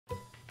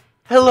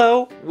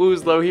Hello,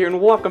 Woozlo here, and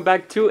welcome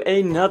back to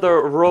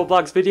another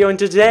Roblox video. And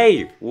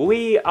today,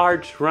 we are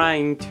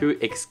trying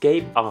to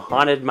escape a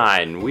haunted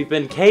mine. We've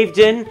been caved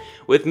in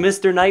with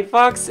Mr.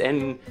 Nightfox,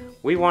 and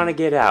we want to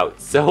get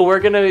out. So we're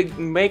gonna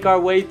make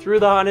our way through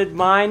the haunted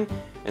mine,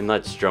 and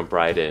let's jump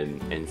right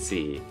in and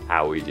see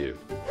how we do.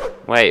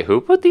 Wait, who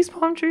put these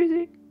palm trees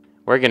here?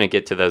 We're gonna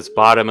get to the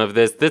bottom of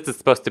this. This is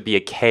supposed to be a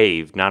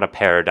cave, not a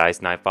paradise,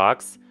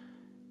 Nightfox.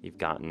 You've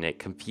gotten it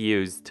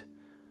confused.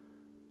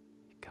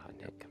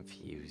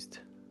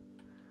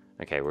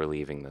 Okay, we're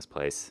leaving this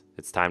place.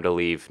 It's time to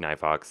leave,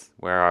 Nightfox.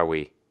 Where are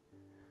we?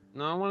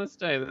 No, I want to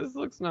stay. This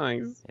looks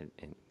nice. It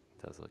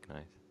does look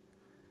nice,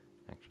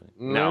 actually.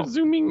 No.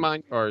 Zooming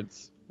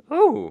minecarts.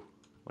 Oh,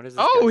 what is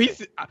this? Oh,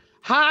 he's...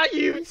 Hi,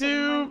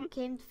 YouTube!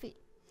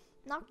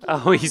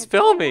 Oh, he's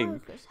filming!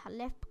 Have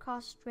left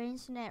because strange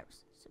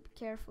snares, so be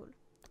careful.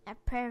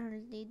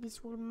 Apparently, this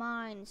whole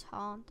mine is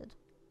haunted.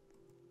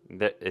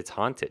 It's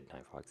haunted,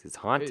 Nightfox. It's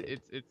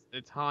haunted.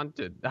 It's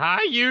haunted.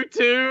 Hi,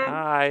 YouTube!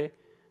 Hi.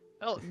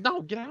 Oh,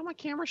 no, get out of my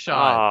camera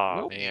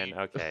shot. Oh, man.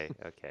 Okay.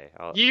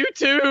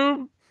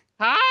 YouTube!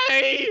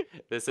 Hi!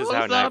 This is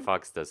how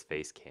Nightfox does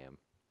face cam.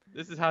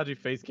 This is how I do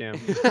face cam.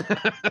 It's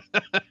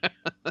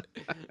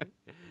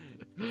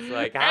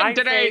like, hi,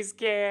 face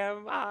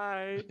cam.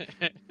 Hi.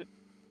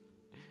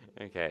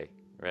 Okay,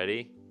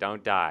 ready?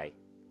 Don't die.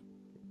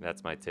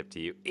 That's my tip to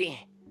you.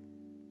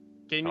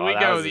 Can we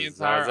go the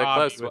entire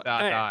obby without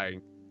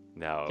dying?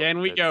 No. Can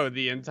we go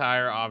the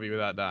entire obby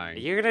without dying?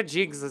 You're gonna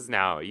jinx us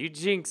now. You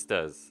jinxed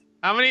us.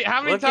 How many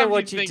times do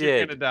you think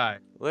you're gonna die?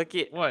 Look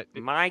at what?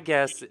 My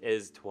guess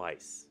is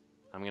twice.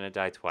 I'm gonna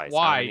die twice.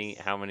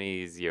 How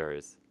many is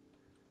yours?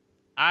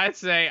 I'd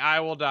say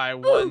I will die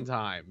one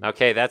time.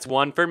 Okay, that's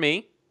one for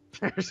me.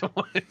 There's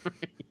one for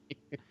me.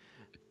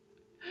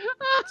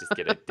 Just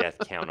get a death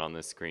count on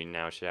the screen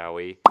now, shall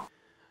we?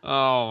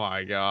 Oh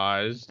my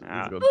gosh.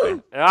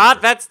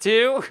 That's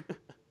two.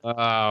 Oh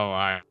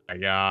my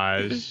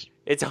gosh.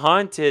 It's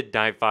haunted,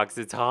 Nightfox.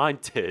 It's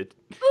haunted.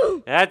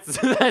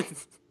 That's.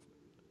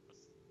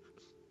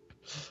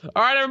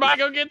 All right, everybody,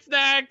 go get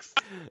snacks.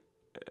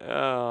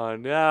 Oh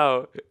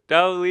no!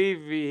 Don't leave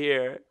me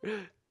here.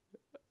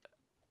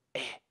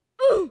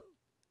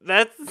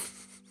 That's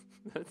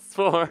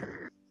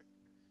four.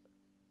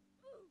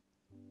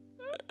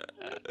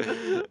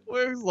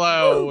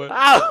 Woozlo.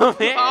 Oh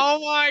man! Oh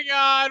my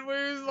God,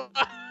 Woozlo.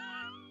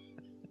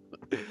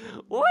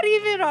 What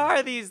even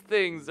are these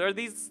things? Are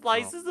these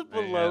slices of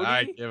bologna?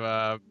 I give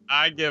up.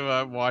 I give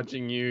up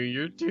watching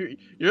you.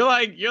 You're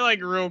like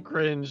real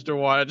cringe to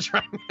watch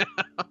right now.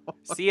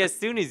 See, as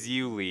soon as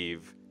you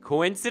leave,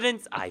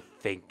 coincidence? I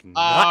think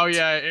not. Oh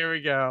yeah, here we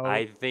go.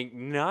 I think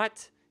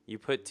not. You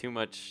put too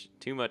much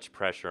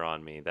pressure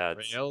on me.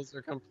 Rails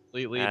are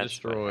completely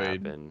destroyed. What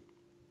happened.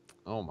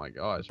 Oh my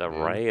gosh. The man.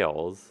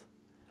 rails.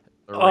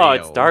 The Oh,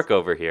 rails. it's dark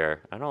over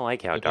here. I don't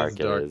like how dark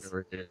it is.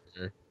 Over here.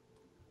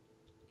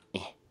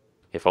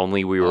 If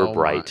only we were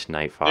bright,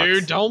 Nightfox.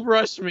 Dude, don't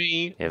rush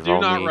me. Do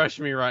not rush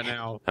me right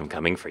now. I'm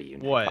coming for you,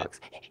 what?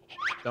 Nightfox.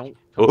 Don't.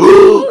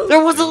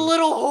 There was a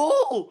little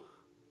hole.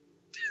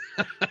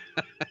 There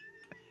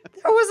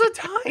was a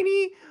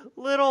tiny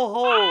little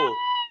hole.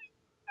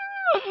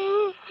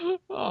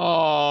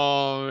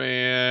 Oh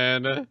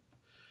man.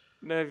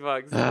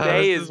 Nightfox,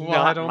 today is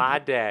not my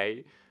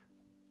day.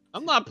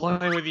 I'm not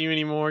playing with you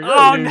anymore. You're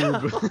oh a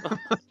noob.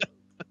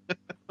 no.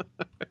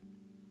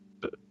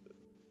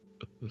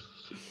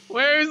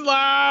 Where's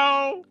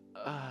Lau?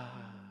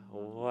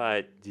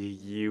 What do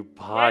you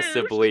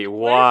possibly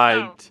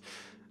want?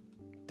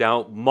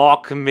 Don't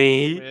mock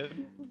me.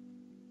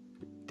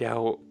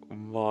 Don't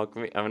mock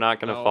me. I'm not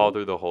gonna fall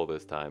through the hole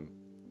this time.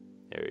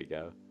 There we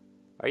go.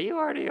 Are you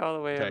already all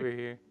the way over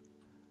here?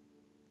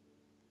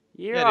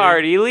 You're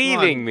already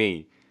leaving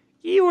me.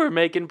 You were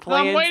making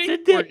plans to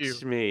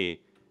ditch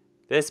me.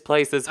 This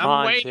place is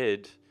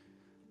haunted.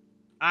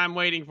 I'm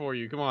waiting for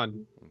you. Come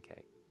on.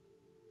 Okay.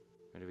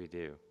 What do we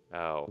do?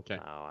 Oh, okay.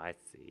 Oh, I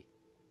see.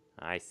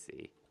 I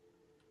see.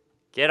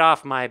 Get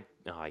off my...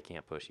 Oh, I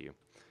can't push you.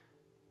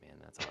 Man,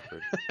 that's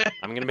awkward.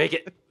 I'm gonna make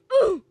it.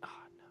 Oh, no.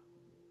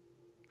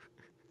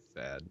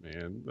 Sad,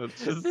 man.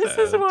 That's just This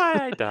sad. is why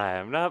I die.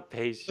 I'm not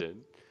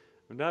patient.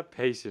 I'm not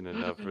patient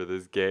enough for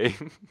this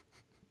game.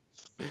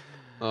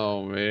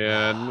 Oh,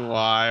 man.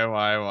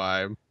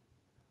 Why?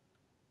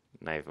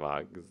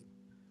 Nightfox.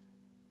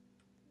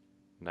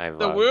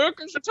 The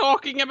workers are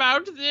talking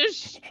about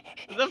this.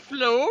 The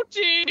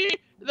floaty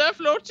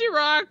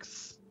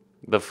rocks.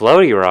 The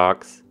floaty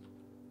rocks?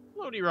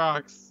 Floaty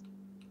rocks.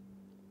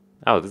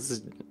 Oh, this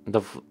is the...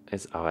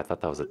 Oh, I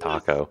thought that was a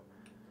taco.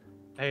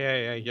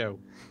 Hey, yo.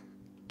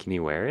 Can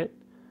you wear it?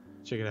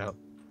 Check it out.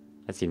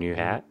 That's your new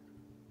hat?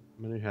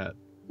 My new hat.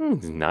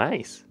 It's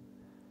nice.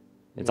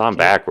 It's on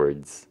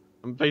backwards.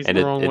 I'm facing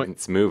the wrong way.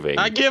 It's moving.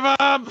 I give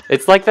up!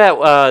 It's like that,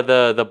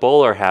 the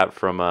bowler hat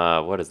from,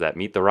 what is that?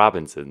 Meet the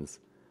Robinsons.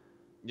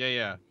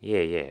 Yeah.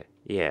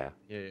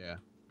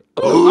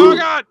 Oh,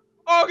 God!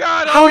 Oh,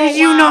 God! How did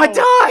you not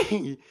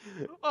die?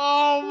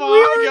 Oh,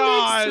 my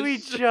gosh! We were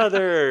next to each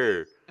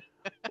other.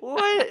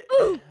 What?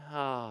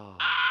 Oh.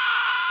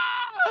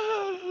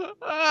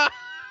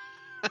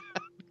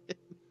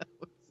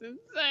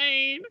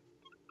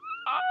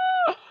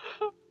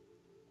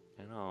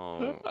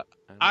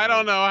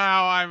 don't know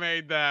how I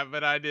made that,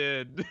 but I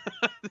did.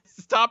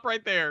 Stop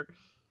right there.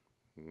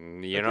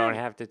 You don't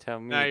have to tell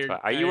Now me. you're- Are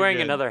now you you're wearing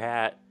good. another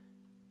hat?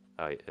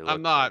 Oh, it I'm looks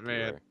not, like you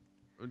man. were.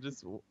 I'm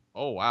just.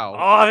 Oh wow.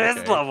 Oh, this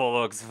Okay. level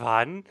looks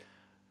fun.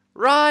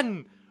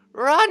 Run!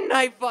 Run,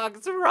 Night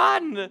Fox,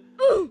 run!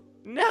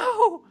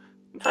 No!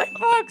 Night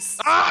Fox!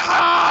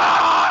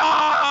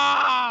 Ah!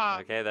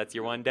 Okay, that's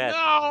your one death. No,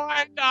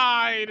 I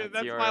died.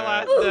 That's your, my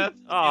last death.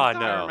 Oh, the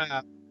entire no.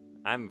 Map.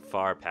 I'm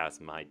far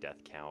past my death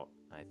count,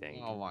 I think.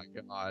 Oh my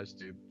gosh,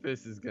 dude,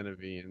 this is gonna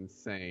be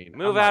insane.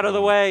 Move out of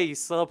the way,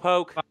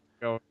 slowpoke. I'm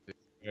going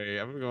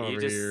over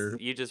here.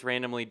 You just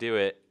randomly do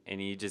it,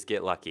 and you just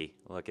get lucky.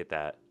 Look at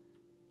that.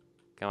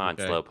 Come on,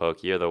 Okay.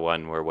 slowpoke. You're the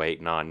one we're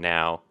waiting on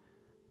now.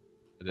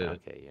 I did it.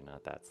 Okay, you're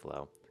not that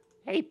slow.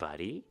 Hey,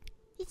 buddy.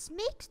 It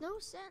makes no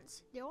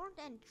sense. There aren't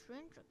any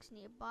train tracks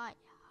nearby.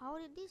 How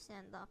did this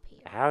end up here?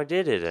 How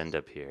did it end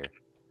up here?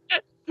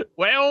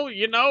 Well,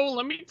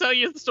 let me tell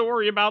you the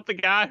story about the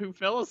guy who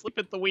fell asleep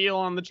at the wheel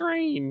on the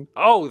train.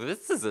 Oh,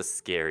 this is a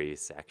scary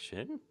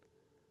section.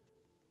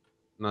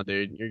 No,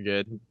 dude, you're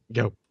good.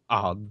 Go.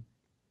 No,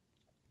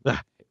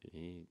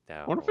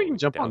 Wonder if we can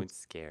jump on- Don't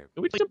scare.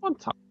 Can we jump on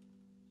top?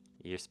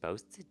 You're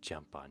supposed to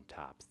jump on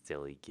top,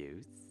 silly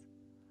goose.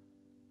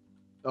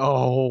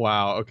 Oh,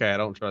 wow. Okay, I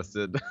don't trust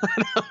it.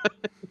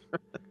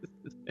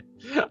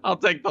 I'll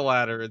take the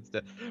ladder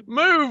instead.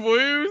 Move,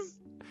 Woos!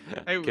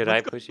 Hey, Could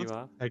let's I push you let's-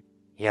 off? hey,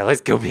 Yeah,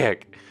 let's go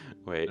back.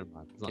 Wait, never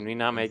mind. It's can we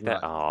not make it's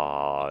that? not-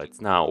 Oh,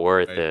 it's not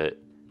worth Wait.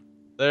 it.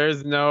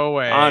 There's no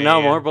way. Oh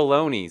no, more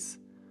balonies.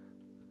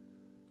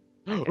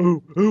 Okay.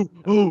 Ooh, ooh,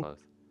 That was ooh. close.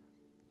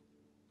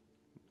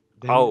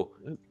 Damn Oh.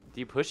 it. Do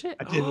you push it?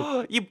 I did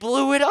it. You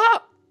blew it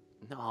up.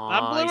 No,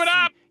 I blew it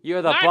up.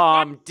 You're the Night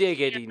bomb, Fox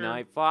diggity, here.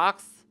 Night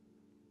Fox.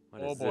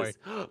 What Oh, is boy. this?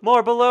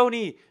 More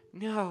baloney.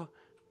 No.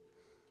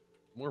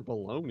 More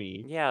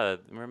baloney. Yeah,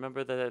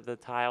 remember the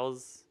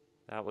tiles?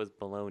 That was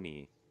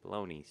baloney.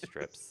 Baloney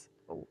strips.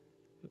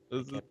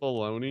 This is kept-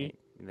 baloney.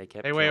 They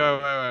kept. Hey, wait. killing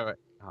me.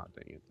 Oh,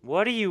 dang it.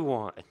 What do you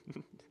want?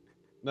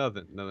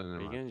 Nothing. Are Never you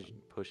mind. gonna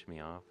push me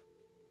off?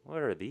 What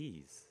are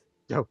these?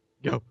 Go.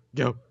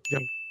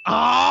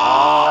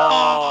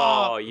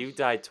 Oh, you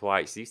died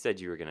twice. You said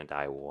you were gonna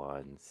die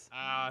once.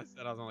 I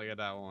said I was only gonna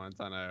die once.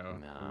 I know.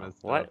 I No.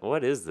 messed What? up.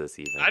 What is this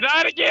even? I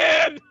died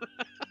again.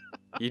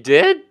 You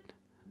did?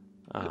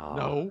 Oh,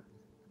 No.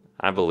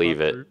 I believe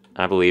not it. true.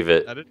 I believe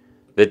it. I did.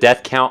 The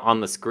death count on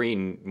the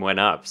screen went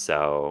up,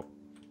 so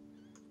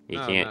you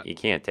No, can't not- you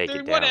can't take it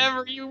Dude, down.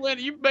 whatever.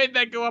 You made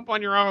that go up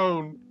on your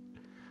own.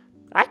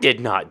 I did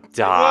not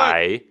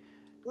die.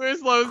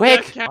 Wislow's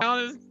Quick. death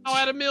count is now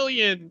at 1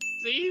 million.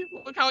 See?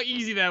 Look how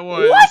easy that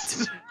was.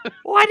 What?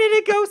 Why did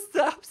it go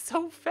up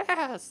so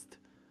fast?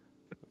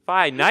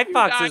 Fine, Night You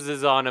Fox's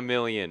is on 1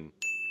 million.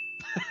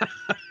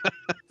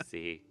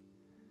 See,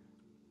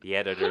 the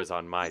editor's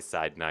on my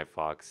side, Night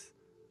Fox.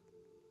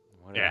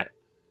 What Yeah.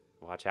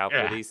 Watch out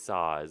Yeah. for these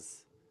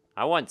saws.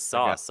 I once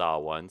saw a saw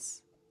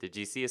once. Did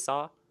you see a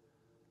saw?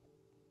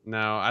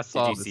 No, I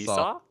saw Did you the see saw.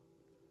 saw?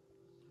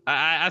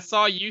 I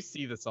saw you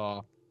see the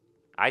saw.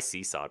 I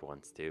seesawed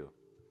once too.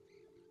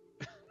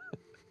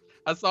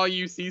 I saw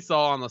you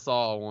seesaw on the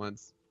saw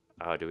once.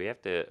 Oh, do we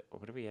have to?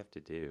 What do we have to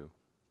do?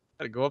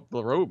 Gotta go up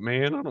the rope,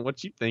 man. I don't know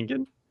what you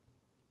thinking.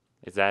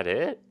 Is that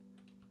it?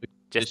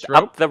 Just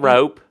rope? up the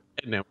rope.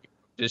 And then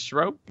we just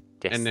rope,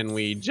 Just- and then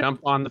we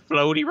jump on the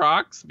floaty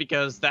rocks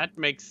because that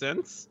makes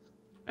sense.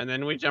 And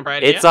then we jump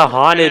right. It's in, a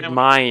haunted and,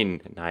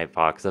 mine, Night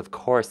Fox. Of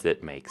course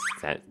it makes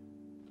sense.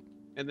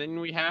 and then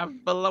we have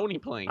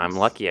baloney planks. I'm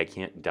lucky I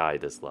can't die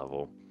this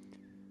level.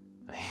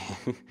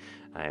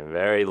 I'm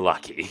very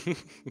lucky.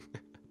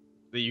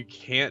 that you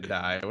can't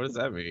die. What does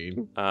that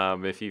mean?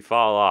 If you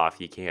fall off,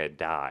 you can't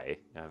die.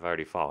 I've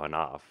already fallen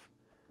off.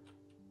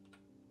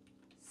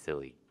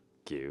 Silly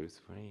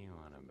goose. What are you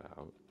on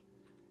about?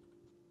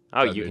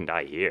 Oh, you dude. can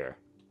die here.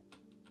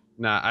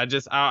 Nah, I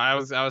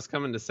was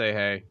coming to say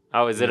hey.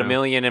 Oh, is it No. 1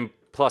 million and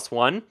plus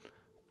one?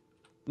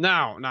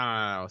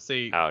 No.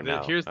 See, Oh,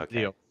 no. here's the Okay.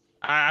 deal.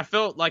 I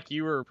felt like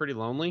you were pretty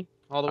lonely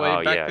all the way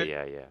Oh, back yeah,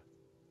 there. yeah.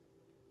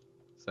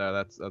 So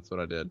that's what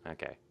I did.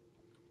 Okay.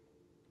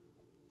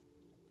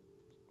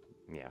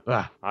 Yeah,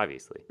 Ah,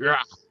 obviously.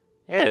 yeah.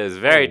 It is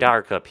very Oh.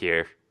 dark up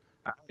here.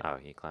 Oh,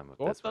 you climb up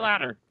Go up this the way.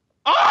 ladder.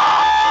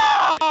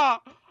 Ah!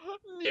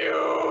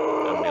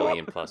 No! 1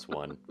 million plus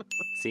one.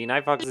 See,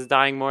 Night Fox is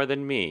dying more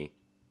than me.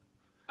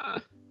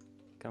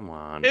 Come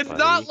on, It's buddy.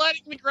 not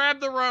letting me grab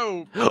the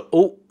rope.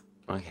 Oh,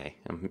 okay.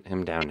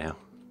 I'm down now.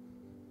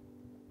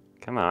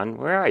 Come on,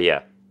 where are you?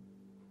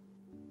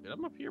 Dude,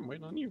 I'm up here. I'm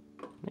waiting on you.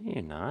 No,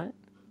 you're not.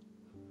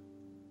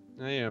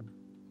 I am.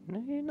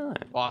 No, you're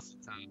not. Boss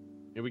time.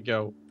 Here we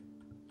go.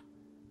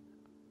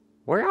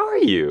 Where are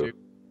you? Dude,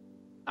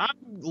 I'm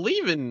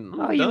leaving. I'm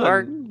Oh, you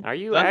are. done. Are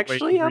you Done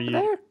actually waiting for up you.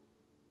 there?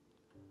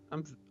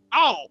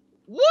 Oh,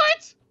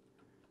 what?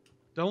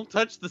 Don't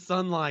touch the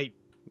sunlight.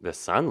 The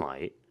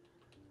sunlight?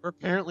 We're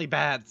apparently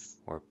bats.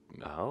 Or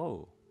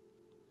oh,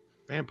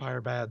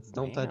 Vampire bats.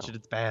 Don't touch Wow. it.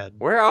 It's bad.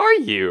 where are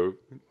you?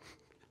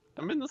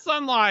 I'm in the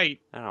sunlight.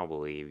 I don't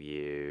believe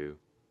you.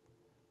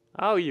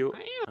 Oh, you. I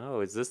am. Oh,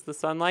 is this the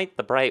sunlight?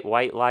 The bright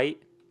white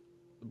light?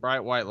 The bright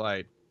white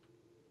light.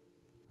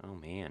 Oh,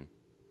 man.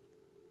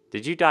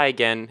 Did you die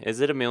again?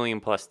 Is it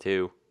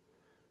 1,000,000+2?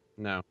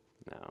 No,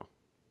 No.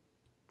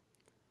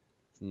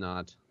 it's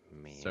not,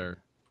 Man. sir.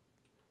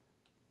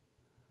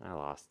 I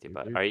lost you,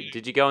 but all right.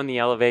 Did you go in the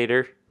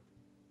elevator?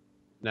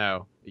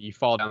 No, you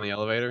fall down the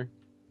elevator.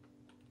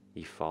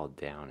 You fall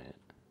down it.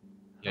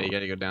 Yeah, you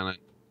gotta go down it.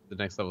 The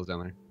next level's down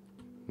there.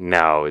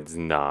 No, it's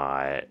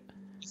not.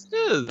 Yes, it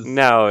is.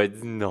 No,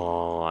 it's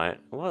not.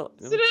 Well,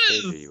 Yes, what it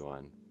stage are is. you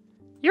on?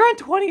 You're on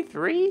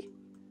 23?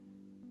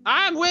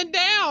 I went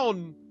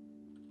down.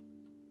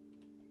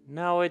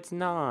 No, it's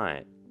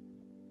not.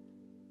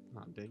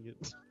 Oh, dang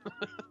it.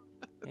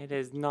 It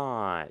is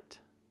not.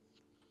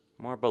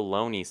 More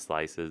bologna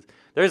slices.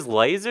 There's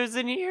lasers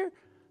in here?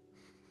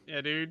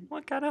 Yeah, dude.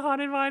 What kind of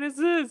haunted mine is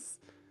this?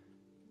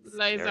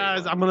 Scary Lasers.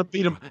 one. I'm gonna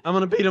beat him. I'm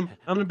gonna beat him.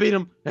 I'm gonna beat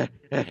him.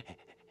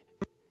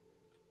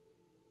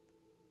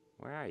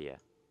 Where are you?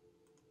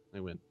 I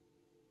win.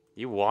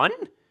 You won?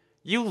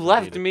 You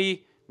left it.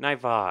 me.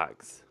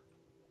 Nightbox.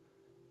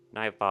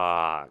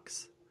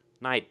 Nightbox.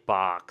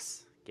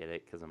 Nightbox. Get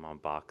it? Because I'm on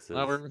boxes.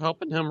 Well, we're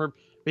helping him.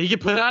 He can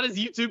put out his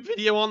YouTube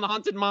video on the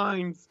haunted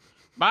mines.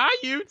 Bye,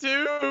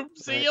 YouTube.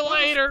 See you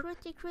later.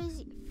 Pretty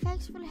crazy.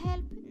 Thanks for the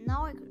help.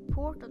 Now I can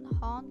report on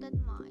haunted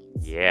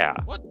mines. Yeah.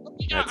 What?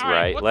 That's all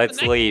right. what's Let's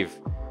the next- leave.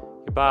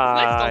 what's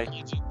Goodbye.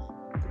 next on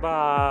YouTube?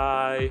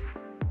 Goodbye.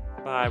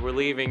 Bye. We're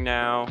leaving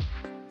now.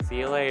 See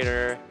you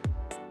later.